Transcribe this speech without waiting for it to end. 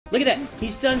Look at that. He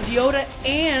stuns Yoda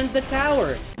and the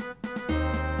tower.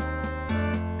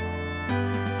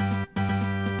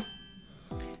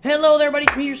 Hello there, everybody.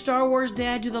 It's me, your Star Wars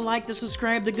dad. Do the like, the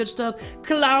subscribe, the good stuff.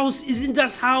 KLAUS is in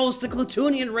das Haus, the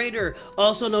Klatoonian Raider,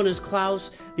 also known as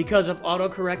KLAUS because of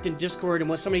autocorrect in Discord. And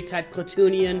when somebody typed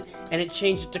Klatoonian and it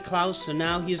changed it to KLAUS, so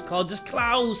now he is called das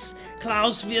KLAUS.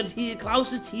 KLAUS wird hier.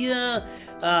 KLAUS ist hier.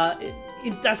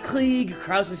 It's das Krieg.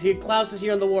 KLAUS is here. KLAUS is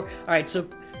here on the war. All right, so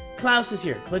KLAUS is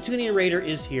here. Klatoonian Raider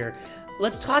is here.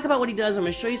 Let's talk about what he does. I'm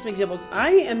going to show you some examples.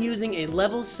 I am using a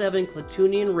level 7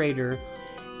 Klatoonian Raider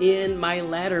in my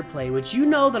ladder play, which you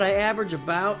know that I average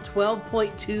about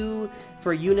 12.2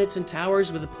 for units and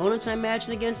towers with opponents I'm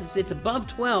matching against. It's above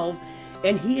 12,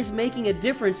 and he is making a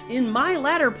difference in my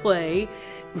ladder play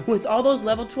with all those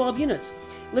level 12 units.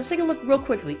 Let's take a look real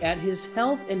quickly at his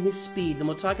health and his speed, then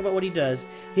we'll talk about what he does.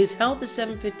 His health is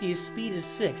 750, his speed is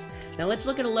 6. Now let's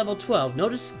look at a level 12.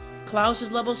 Notice KLAUS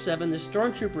is level 7, the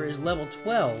Stormtrooper is level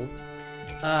 12.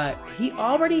 He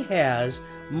already has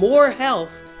more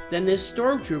health than this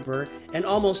Stormtrooper and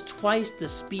almost twice the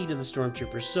speed of the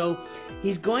Stormtrooper. So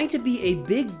he's going to be a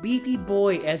big beefy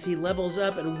boy as he levels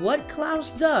up, and what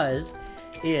KLAUS does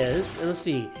is, let's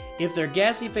see, if their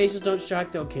gassy faces don't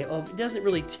shock, okay, oh, it doesn't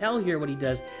really tell here what he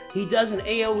does. He does an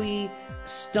AoE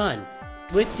stun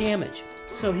with damage.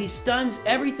 So he stuns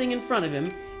everything in front of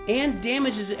him and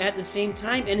damages it at the same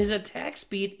time, and his attack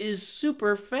speed is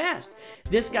super fast.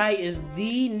 This guy is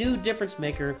the new difference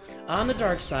maker on the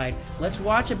dark side. Let's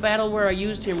watch a battle where I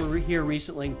used him here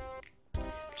recently,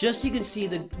 just so you can see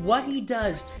what he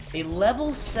does. A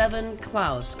level 7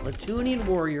 KLAUS, Klatoonian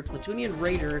Warrior, Klatoonian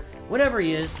Raider, whatever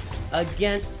he is,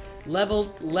 against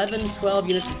level 11, 12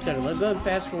 units, etc. Let's go ahead and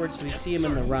fast forward so we see him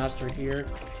in the roster here.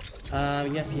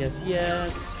 Yes.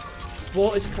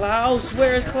 Wo ist KLAUS?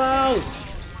 Where is KLAUS?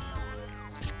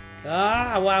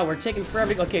 Ah, wow, we're taking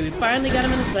forever. Okay, we finally got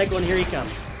him in the cycle, and here he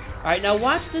comes. All right, now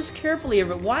watch this carefully,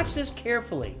 everybody. Watch this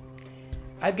carefully.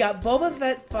 I've got Boba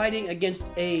Fett fighting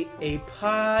against a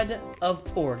pod of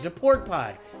porgs, a porg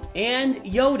pod, and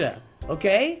Yoda,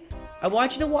 okay? I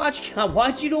want you to watch. I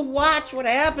want you to watch what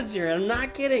happens here. I'm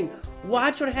not kidding.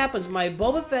 Watch what happens. My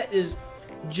Boba Fett is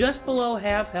just below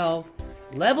half health.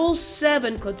 Level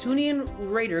 7 Klatoonian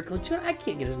Raider. I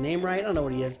can't get his name right. I don't know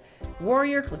what he is.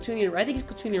 Warrior, Klatoonian. I think he's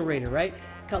Klatoonian Raider, right?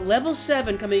 Level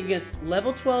 7 coming against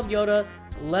level 12 Yoda,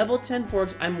 level 10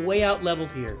 Porgs. I'm way out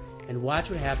leveled here. And watch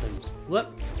what happens.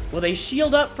 Look. Well, they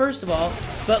shield up first of all.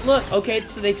 But look, okay,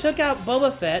 so they took out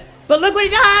Boba Fett. But look what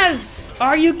he does!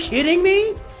 Are you kidding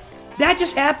me? That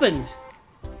just happened.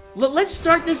 Let's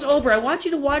start this over. I want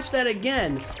you to watch that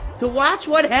again. To watch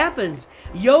what happens.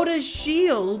 Yoda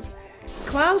shields.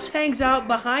 KLAUS hangs out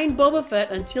behind Boba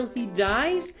Fett until he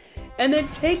dies, and then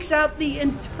takes out the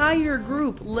entire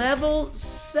group. Level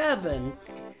 7.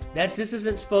 This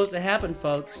isn't supposed to happen,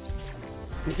 folks.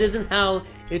 This isn't how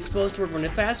it's supposed to work. We're going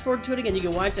to fast forward to it again. You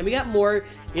can watch that. We got more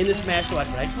in this match to watch,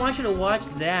 but I just want you to watch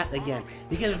that again,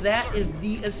 because that is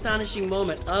the astonishing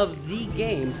moment of the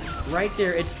game right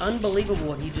there. It's unbelievable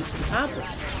what he just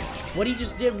accomplished. What he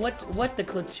just did, what the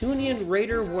Klatoonian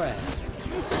Raider was.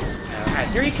 Alright,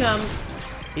 here he comes.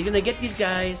 He's gonna get these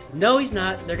guys. No, he's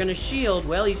not. They're gonna shield.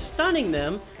 Well, he's stunning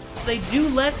them, so they do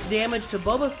less damage to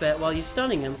Boba Fett while he's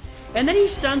stunning him. And then he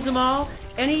stuns them all,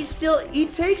 and he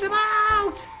takes them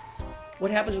out!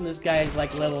 What happens when this guy is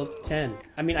like level 10?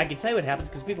 I mean, I can tell you what happens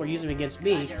because people are using him against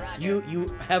me.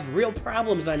 You have real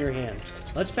problems on your hands.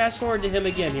 Let's fast forward to him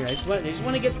again here. I just want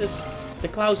to get the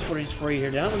KLAUS footage for you here.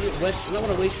 I don't want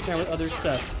to waste your time with other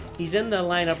stuff. He's in the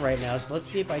lineup right now, so let's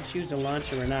see if I choose to launch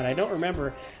him or not. I don't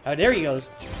remember. There he goes.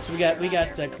 So we got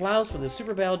KLAUS with a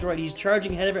super battle droid. He's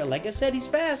charging ahead of it. Like I said, he's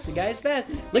fast. The guy's fast.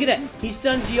 Look at that. He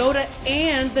stuns Yoda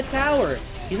and the tower.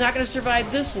 He's not going to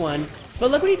survive this one, but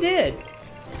look what he did.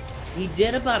 He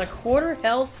did about a quarter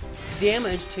health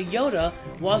damage to Yoda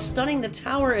while stunning the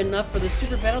tower enough for the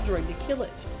super battle droid to kill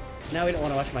it. Now we don't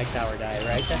want to watch my tower die,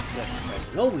 right? That's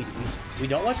depressing. No, we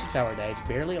don't watch the tower die. It's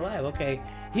barely alive. Okay.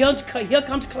 Here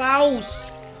comes KLAUS.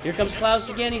 Here comes KLAUS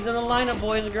again. He's in the lineup,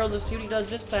 boys and girls. Let's see what he does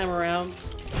this time around.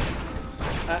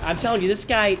 I'm telling you, this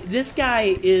guy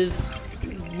is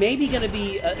maybe going to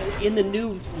be in the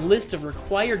new list of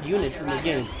required units in the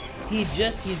game. He's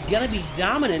gonna be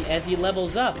dominant as he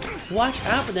levels up. Watch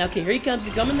out for that. Okay, here he comes.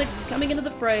 He's coming into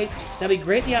the fray. Now we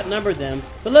greatly outnumbered them.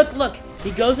 But look.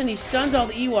 He goes and he stuns all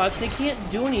the Ewoks. They can't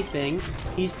do anything.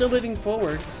 He's still moving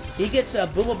forward. He gets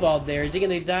booba balled there. Is he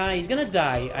gonna die? He's gonna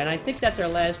die. And I think that's our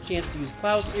last chance to use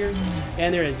KLAUS here.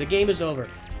 And there it is. The game is over.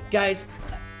 Guys,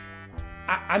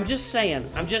 I'm just saying.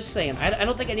 I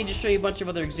don't think I need to show you a bunch of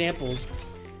other examples.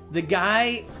 The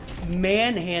guy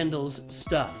manhandles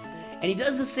stuff. And he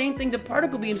does the same thing to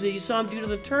particle beams that you saw him do to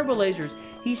the turbo lasers.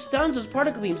 He stuns those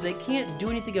particle beams. They can't do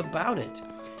anything about it.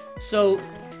 So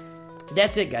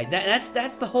that's it, guys.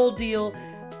 That's the whole deal.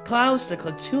 KLAUS, the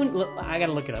Klatoon. I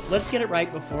gotta look it up. Let's get it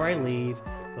right before I leave.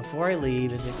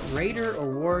 Is it Raider or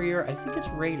Warrior? I think it's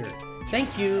Raider.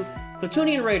 Thank you.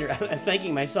 Klatoonian Raider. I'm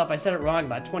thanking myself. I said it wrong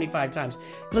about 25 times.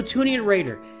 Klatoonian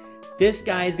Raider. This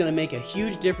guy is going to make a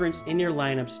huge difference in your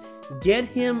lineups. Get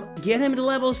him to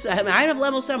level 7. I have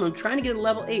level 7. I'm trying to get to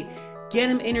level 8. Get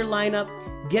him in your lineup.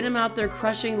 Get him out there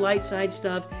crushing light side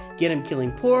stuff. Get him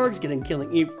killing porgs. Get him killing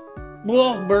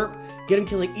Get him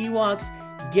killing Ewoks.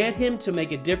 Get him to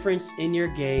make a difference in your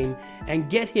game. And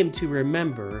get him to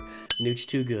remember, Nooch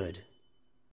too good.